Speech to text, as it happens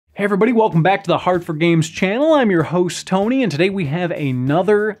Hey everybody, welcome back to the Hard4Games channel. I'm your host Tony, and today we have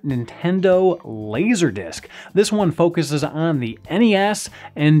another Nintendo LaserDisc. This one focuses on the NES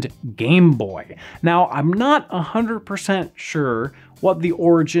and Game Boy. Now, I'm not 100% sure what the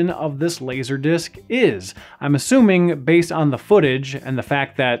origin of this LaserDisc is. I'm assuming, based on the footage and the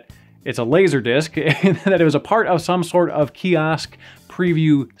fact that it's a LaserDisc, that it was a part of some sort of kiosk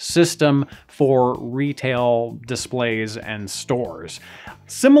preview system for retail displays and stores.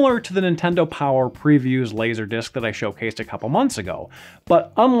 Similar to the Nintendo Power Previews LaserDisc that I showcased a couple months ago.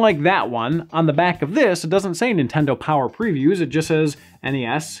 But unlike that one, on the back of this, it doesn't say Nintendo Power Previews, it just says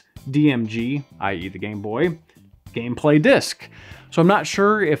NES, DMG, i.e. the Game Boy, Gameplay Disc. So I'm not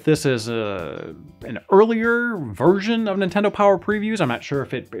sure if this is an earlier version of Nintendo Power Previews. I'm not sure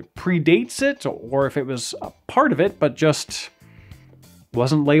if it predates it or if it was a part of it, but just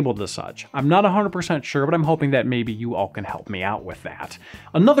wasn't labeled as such. I'm not 100% sure, but I'm hoping that maybe you all can help me out with that.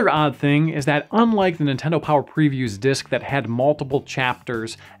 Another odd thing is that unlike the Nintendo Power Previews disc that had multiple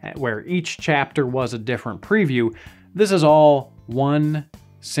chapters where each chapter was a different preview, this is all one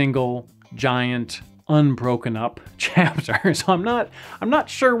single giant unbroken up chapter. So I'm not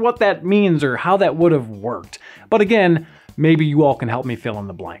sure what that means or how that would have worked. But again, maybe you all can help me fill in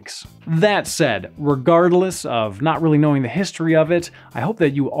the blanks. That said, regardless of not really knowing the history of it, I hope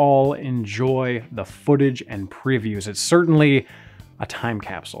that you all enjoy the footage and previews. It's certainly a time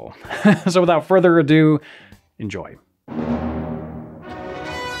capsule. So without further ado, enjoy.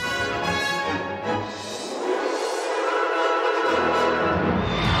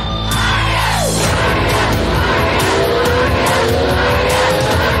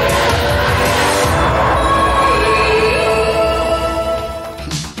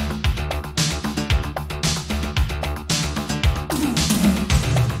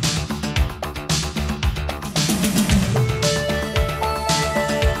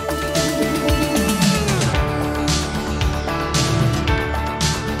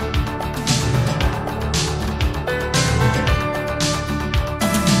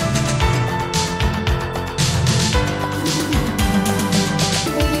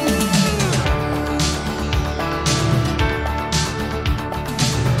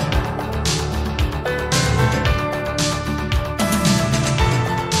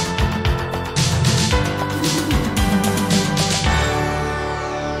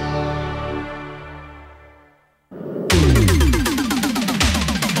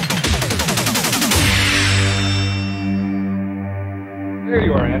 There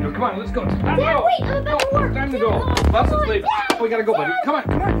you are, Andrew. Come on, let's go. Dad, wait, I'm about to work. Time to go. Bus is late. We gotta go, buddy. Come on,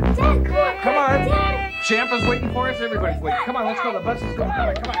 come on. Dad, Come on. Dad. Champ is waiting for us. Everybody's waiting. Come on, let's go. The bus is going.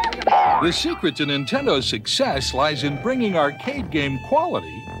 Come on. The secret to Nintendo's success lies in bringing arcade game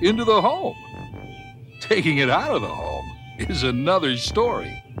quality into the home. Taking it out of the home is another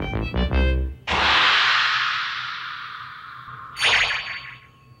story.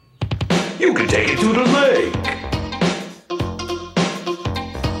 You can take it to the lake.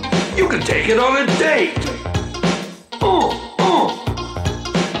 You can take it on a date.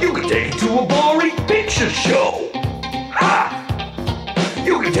 You can take it to a boring picture show. Ha!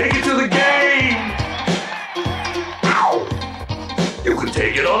 You can take it to the game. Ow! You can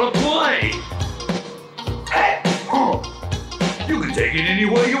take it on a plane. Hey! You can take it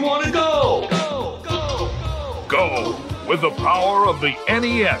anywhere you want to go. Go with the power of the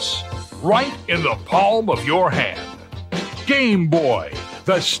NES, right in the palm of your hand. Game Boy,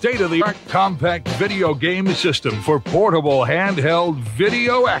 the state-of-the-art compact video game system for portable handheld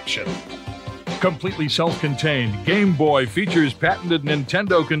video action. Completely self-contained, Game Boy features patented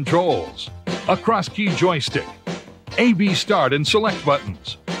Nintendo controls, a cross-key joystick, A/B start and select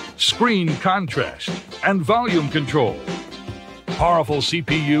buttons, screen contrast, and volume control. Powerful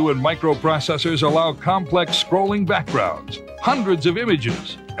CPU and microprocessors allow complex scrolling backgrounds, hundreds of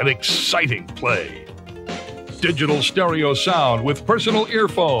images, and exciting play. Digital stereo sound with personal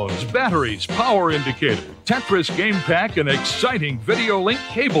earphones, batteries, power indicator, Tetris game pack, and exciting video link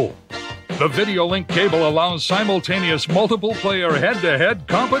cable. The video link cable allows simultaneous multiple player head-to-head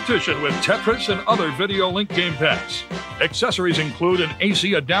competition with Tetris and other video link game packs. Accessories include an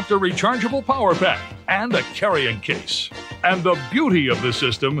AC adapter rechargeable power pack and a carrying case. And the beauty of the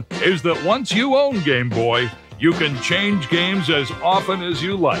system is that once you own Game Boy, you can change games as often as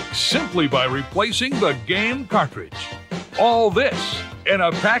you like, simply by replacing the game cartridge. All this in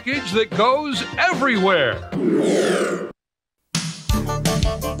a package that goes everywhere.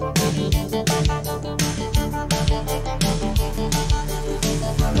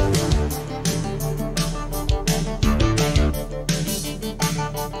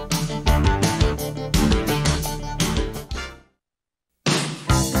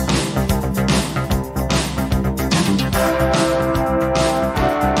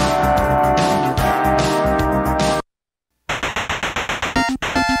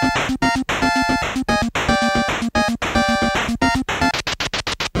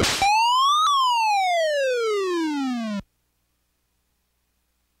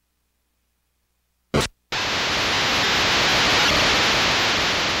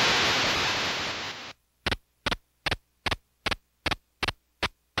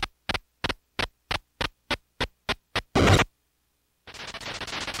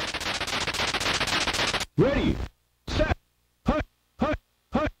 Ready, set, hut, hut,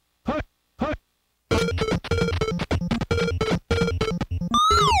 hut, hut, hut.